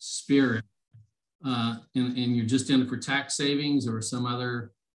spirit, and you're just in it for tax savings or some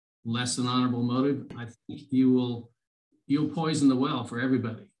other less than honorable motive, I think you'll poison the well for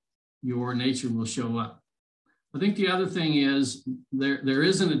everybody. Your nature will show up. I think the other thing is there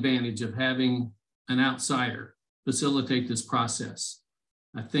is an advantage of having an outsider facilitate this process.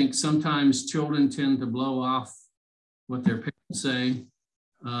 I think sometimes children tend to blow off what their parents say,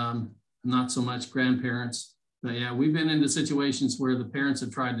 not so much grandparents. But yeah, we've been into situations where the parents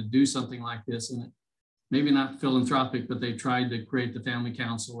have tried to do something like this, and it, maybe not philanthropic, but they tried to create the family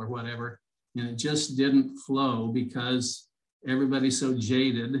council or whatever, and it just didn't flow because everybody's so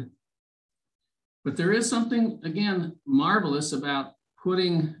jaded. But there is something, again, marvelous about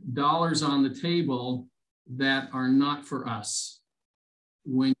putting dollars on the table that are not for us.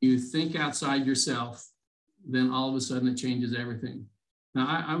 When you think outside yourself, then all of a sudden it changes everything.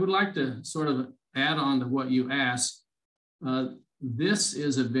 Now, I would like to sort of add on to what you asked. This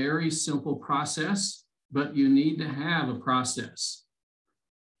is a very simple process, but you need to have a process.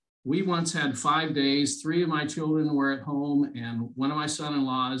 We once had 5 days, 3 of my children were at home and one of my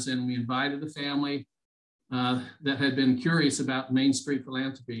son-in-laws, and we invited the family that had been curious about Main Street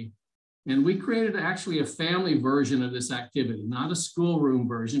Philanthropy. And we created actually a family version of this activity, not a schoolroom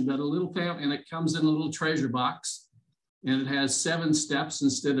version, but a little family, and it comes in a little treasure box, and it has 7 steps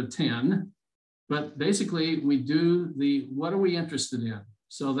instead of 10. But basically we do what are we interested in?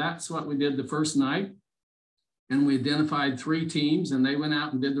 So that's what we did the first night. And we identified 3 teams, and they went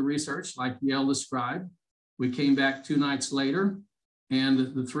out and did the research like Yale described. We came back 2 nights later,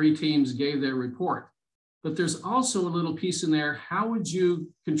 and the 3 teams gave their report. But there's also a little piece in there. How would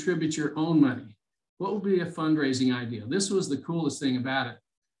you contribute your own money? What would be a fundraising idea? This was the coolest thing about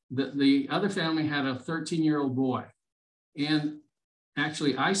it. The other family had a 13-year-old boy. And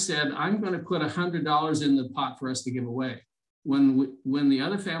actually I said, I'm going to put $100 in the pot for us to give away. When the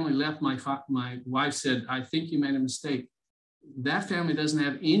other family left, my wife said, I think you made a mistake. That family doesn't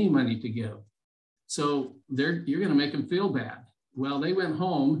have any money to give. So you're going to make them feel bad. Well, they went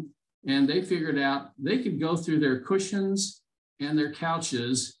home and they figured out they could go through their cushions and their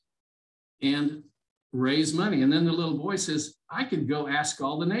couches and raise money. And then the little boy says, I could go ask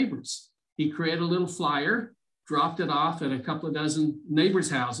all the neighbors. He created a little flyer, dropped it off at a couple of dozen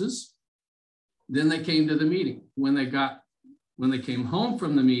neighbors' houses. Then they came to the meeting. When they came home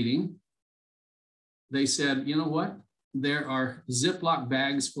from the meeting, they said, you know what? There are Ziploc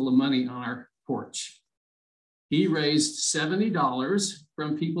bags full of money on our porch. He raised $70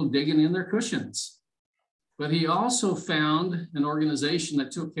 from people digging in their cushions. But he also found an organization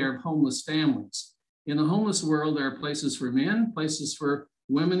that took care of homeless families. In the homeless world, there are places for men, places for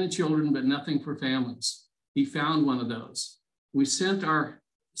women and children, but nothing for families. He found one of those. We sent our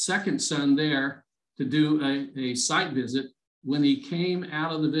second son there to do a site visit. When he came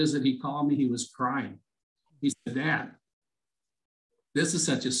out of the visit, he called me, he was crying. He said, Dad, this is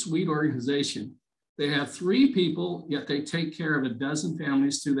such a sweet organization. They have 3 people, yet they take care of a dozen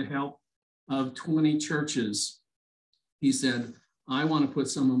families through the help of 20 churches. He said, I want to put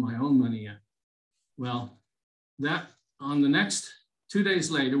some of my own money in. Well, that on the next 2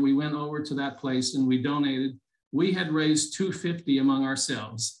 days later, we went over to that place and we donated. We had raised $250 among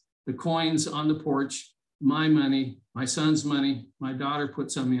ourselves. The coins on the porch, my money, my son's money, my daughter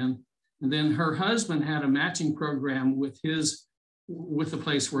put some in. And then her husband had a matching program with the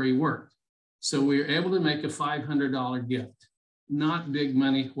place where he worked. So we were able to make a $500 gift, not big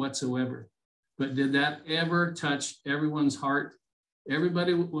money whatsoever. But did that ever touch everyone's heart?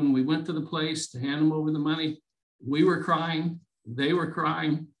 Everybody, when we went to the place to hand them over the money, we were crying, they were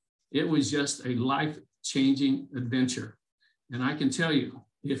crying. It was just a life-changing adventure. And I can tell you,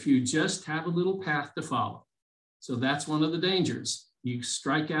 if you just have a little path to follow, so that's one of the dangers. You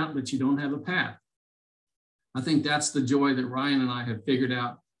strike out, but you don't have a path. I think that's the joy that Ryan and I have figured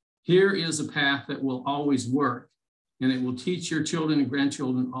out. Here is a path that will always work, and it will teach your children and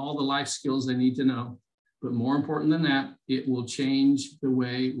grandchildren all the life skills they need to know. But more important than that, it will change the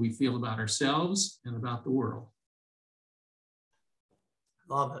way we feel about ourselves and about the world.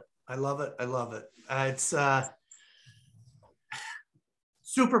 Love it. I love it. I love it. It's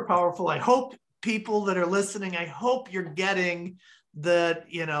super powerful. I hope people that are listening, I hope you're getting that,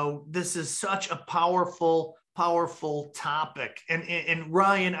 this is such a powerful topic. And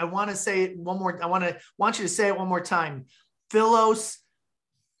Ryan, I want to say it one more. I want you to say it one more time. Philos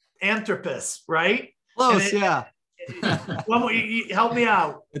anthropos, right? Close, yeah. One more, help me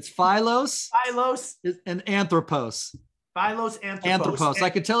out. It's Philos and Anthropos. Philos anthropos. Anthropos. I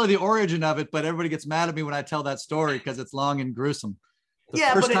could tell you the origin of it, but everybody gets mad at me when I tell that story because it's long and gruesome. The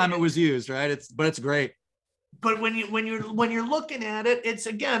first time it was used, right? It's great. But when you're looking at it, it's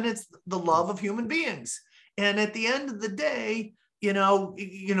the love of human beings. And at the end of the day,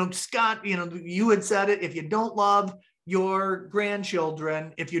 Scott, you had said it, if you don't love your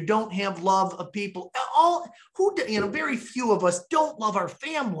grandchildren, if you don't have love of people, very few of us don't love our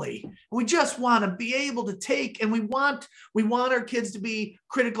family. We just want to be able to take, and we want our kids to be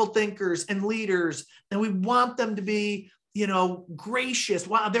critical thinkers and leaders, and we want them to be gracious.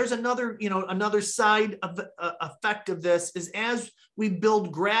 Wow. There's another, another side of the effect of this is as we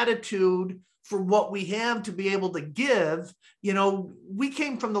build gratitude for what we have to be able to give, we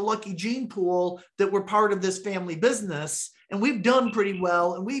came from the lucky gene pool that we're part of this family business, and we've done pretty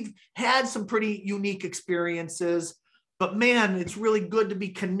well, and we've had some pretty unique experiences, but man, it's really good to be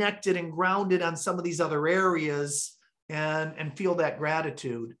connected and grounded on some of these other areas and feel that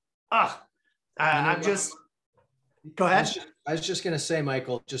gratitude. I'm just, go ahead. I was just going to say,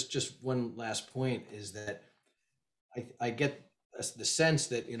 Michael, just one last point is that I get the sense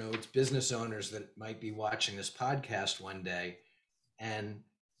that, it's business owners that might be watching this podcast one day, and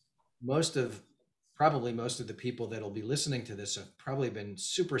probably most of the people that will be listening to this have probably been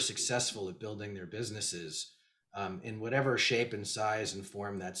super successful at building their businesses in whatever shape and size and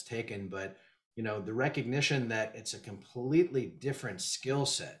form that's taken. But, the recognition that it's a completely different skill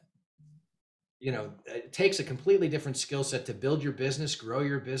set. It takes a completely different skill set to build your business, grow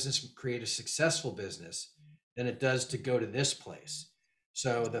your business, create a successful business than it does to go to this place.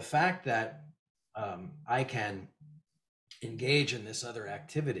 So the fact that I can engage in this other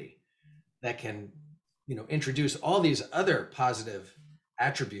activity that can, introduce all these other positive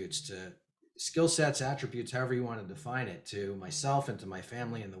attributes to skill sets, attributes, however you want to define it, to myself and to my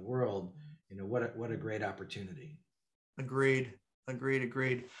family and the world, what a great opportunity. Agreed. I'm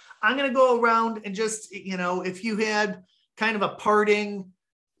going to go around and just, if you had kind of a parting,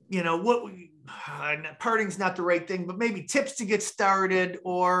 parting's not the right thing, but maybe tips to get started,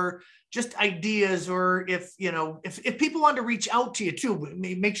 or just ideas, or if people want to reach out to you too,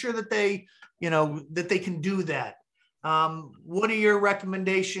 make sure that they, that they can do that. What are your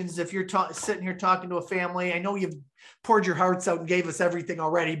recommendations if you're sitting here talking to a family? I know you've poured your hearts out and gave us everything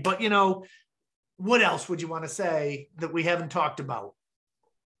already, but what else would you want to say that we haven't talked about?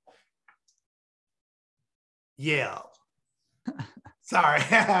 Yeah. Sorry.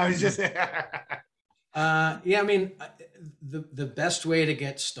 I was just. The best way to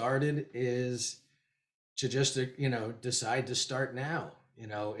get started is to just, decide to start now.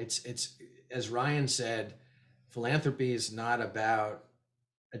 It's as Ryan said, philanthropy is not about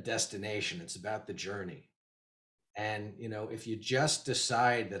a destination. It's about the journey. And, if you just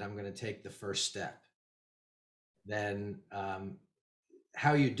decide that I'm going to take the first step, then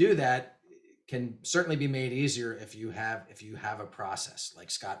how you do that can certainly be made easier if you have a process,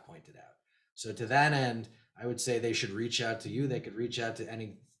 like Scott pointed out. So to that end, I would say they should reach out to you. They could reach out to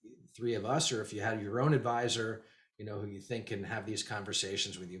any three of us, or if you have your own advisor, who you think can have these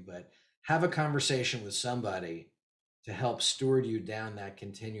conversations with you, but have a conversation with somebody to help steward you down that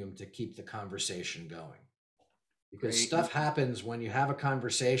continuum to keep the conversation going. Because stuff happens when you have a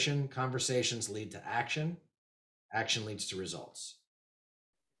conversation. Conversations lead to action. Action leads to results.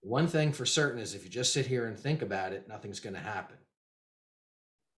 One thing for certain is if you just sit here and think about it, nothing's going to happen.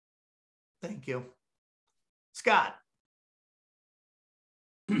 Thank you. Scott.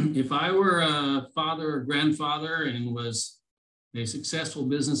 If I were a father or grandfather and was a successful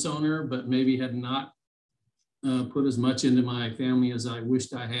business owner, but maybe had not put as much into my family as I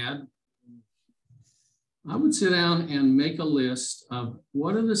wished I had, I would sit down and make a list of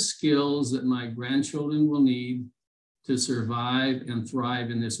what are the skills that my grandchildren will need to survive and thrive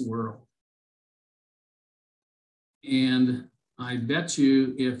in this world. And I bet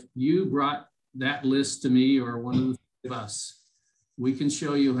you if you brought that list to me or one of the three of us, we can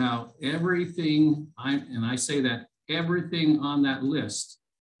show you how everything, I say that everything on that list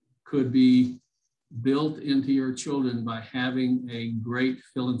could be built into your children by having a great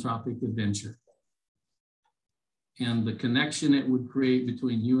philanthropic adventure. And the connection it would create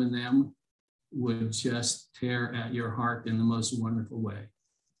between you and them would just tear at your heart in the most wonderful way.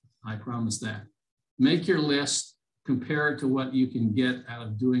 I promise that. Make your list, compare it to what you can get out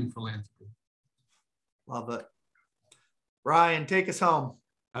of doing philanthropy. Love it. Ryan, take us home.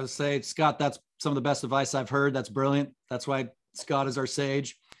 I would say, Scott, that's some of the best advice I've heard. That's brilliant. That's why Scott is our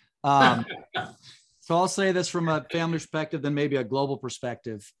sage. So I'll say this from a family perspective, then maybe a global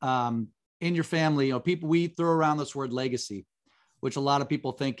perspective. In your family, people, we throw around this word legacy, which a lot of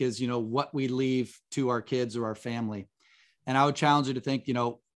people think is, what we leave to our kids or our family. And I would challenge you to think,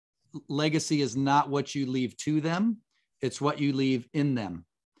 legacy is not what you leave to them. It's what you leave in them.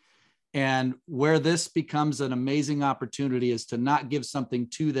 And where this becomes an amazing opportunity is to not give something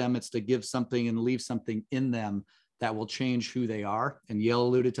to them. It's to give something and leave something in them that will change who they are. And Yale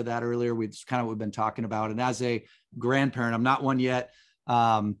alluded to that earlier. It's kind of what we've been talking about. And as a grandparent, I'm not one yet.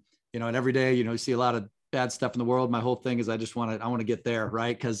 And every day, you see a lot of bad stuff in the world. My whole thing is I want to get there,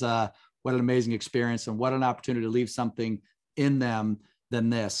 right? Because what an amazing experience and what an opportunity to leave something in them than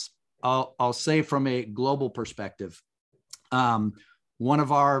this. I'll say from a global perspective, One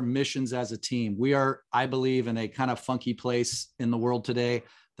of our missions as a team, we are, I believe, in a kind of funky place in the world today.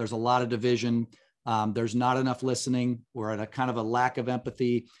 There's a lot of division. There's not enough listening. We're at a kind of a lack of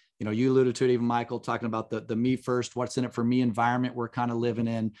empathy. You know, you alluded to it, even Michael, talking about the me first, what's in it for me environment we're kind of living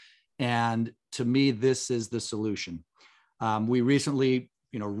in. And to me, this is the solution. We recently,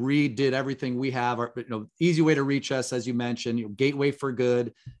 redid everything we have. Our, easy way to reach us, as you mentioned, Gateway for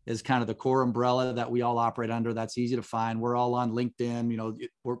Good is kind of the core umbrella that we all operate under. That's easy to find. We're all on LinkedIn.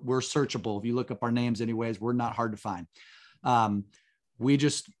 We're searchable. If you look up our names anyways, we're not hard to find. Our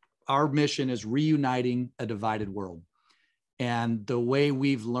mission is reuniting a divided world. And the way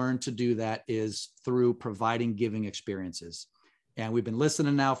we've learned to do that is through providing giving experiences. And we've been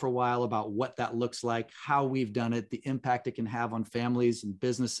listening now for a while about what that looks like, how we've done it, the impact it can have on families and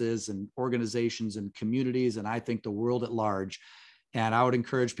businesses and organizations and communities, and I think the world at large. And I would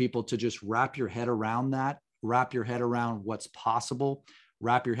encourage people to just wrap your head around that, wrap your head around what's possible,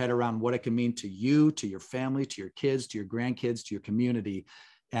 wrap your head around what it can mean to you, to your family, to your kids, to your grandkids, to your community,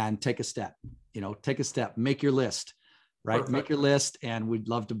 and take a step, make your list, right? Perfect. Make your list. And we'd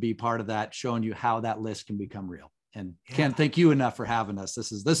love to be part of that, showing you how that list can become real. And can't thank you enough for having us. This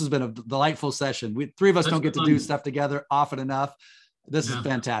has been a delightful session. We three of us don't get to do stuff together often enough. This is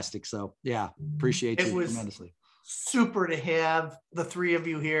fantastic. So appreciate you tremendously. Super to have the three of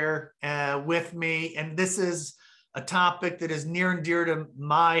you here with me. And this is a topic that is near and dear to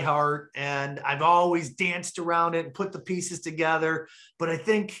my heart. And I've always danced around it and put the pieces together. But I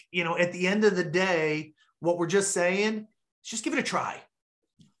think, at the end of the day, what we're just saying is just give it a try.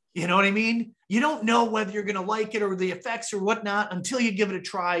 You know what I mean? You don't know whether you're going to like it or the effects or whatnot until you give it a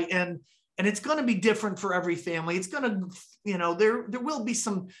try. And it's going to be different for every family. It's going to, there will be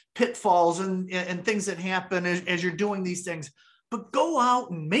some pitfalls and things that happen as you're doing these things, but go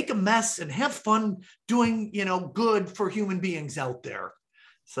out and make a mess and have fun doing, good for human beings out there.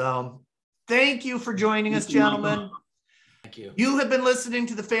 So thank you for joining us, gentlemen. Thank you. You have been listening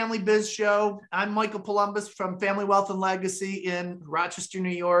to the Family Biz Show. I'm Michael Columbus from Family Wealth and Legacy in Rochester, New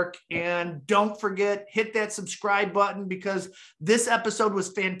York. And don't forget, hit that subscribe button because this episode was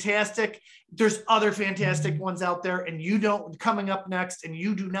fantastic. There's other fantastic ones out there coming up next, and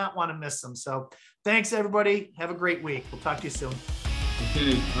you do not want to miss them. So thanks, everybody. Have a great week. We'll talk to you soon.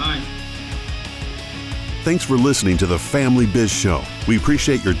 Okay, bye. Thanks for listening to the Family Biz Show. We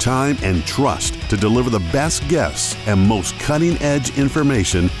appreciate your time and trust to deliver the best guests and most cutting-edge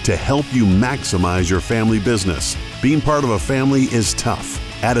information to help you maximize your family business. Being part of a family is tough.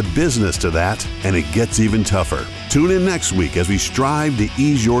 Add a business to that, and it gets even tougher. Tune in next week as we strive to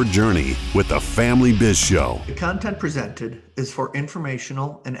ease your journey with the Family Biz Show. The content presented is for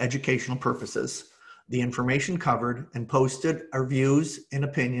informational and educational purposes. The information covered and posted are views and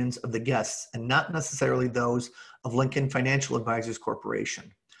opinions of the guests and not necessarily those of Lincoln Financial Advisors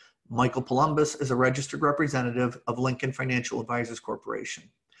Corporation. Michael Columbus is a registered representative of Lincoln Financial Advisors Corporation.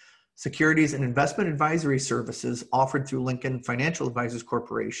 Securities and investment advisory services offered through Lincoln Financial Advisors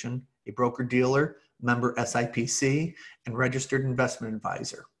Corporation, a broker-dealer, member SIPC, and registered investment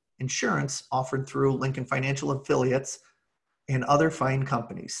advisor. Insurance offered through Lincoln Financial Affiliates and other fine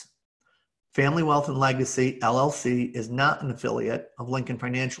companies. Family Wealth and Legacy, LLC, is not an affiliate of Lincoln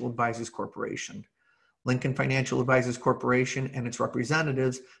Financial Advisors Corporation. Lincoln Financial Advisors Corporation and its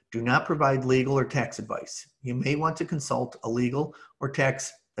representatives do not provide legal or tax advice. You may want to consult a legal or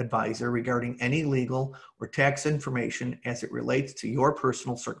tax advisor regarding any legal or tax information as it relates to your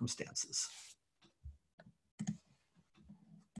personal circumstances.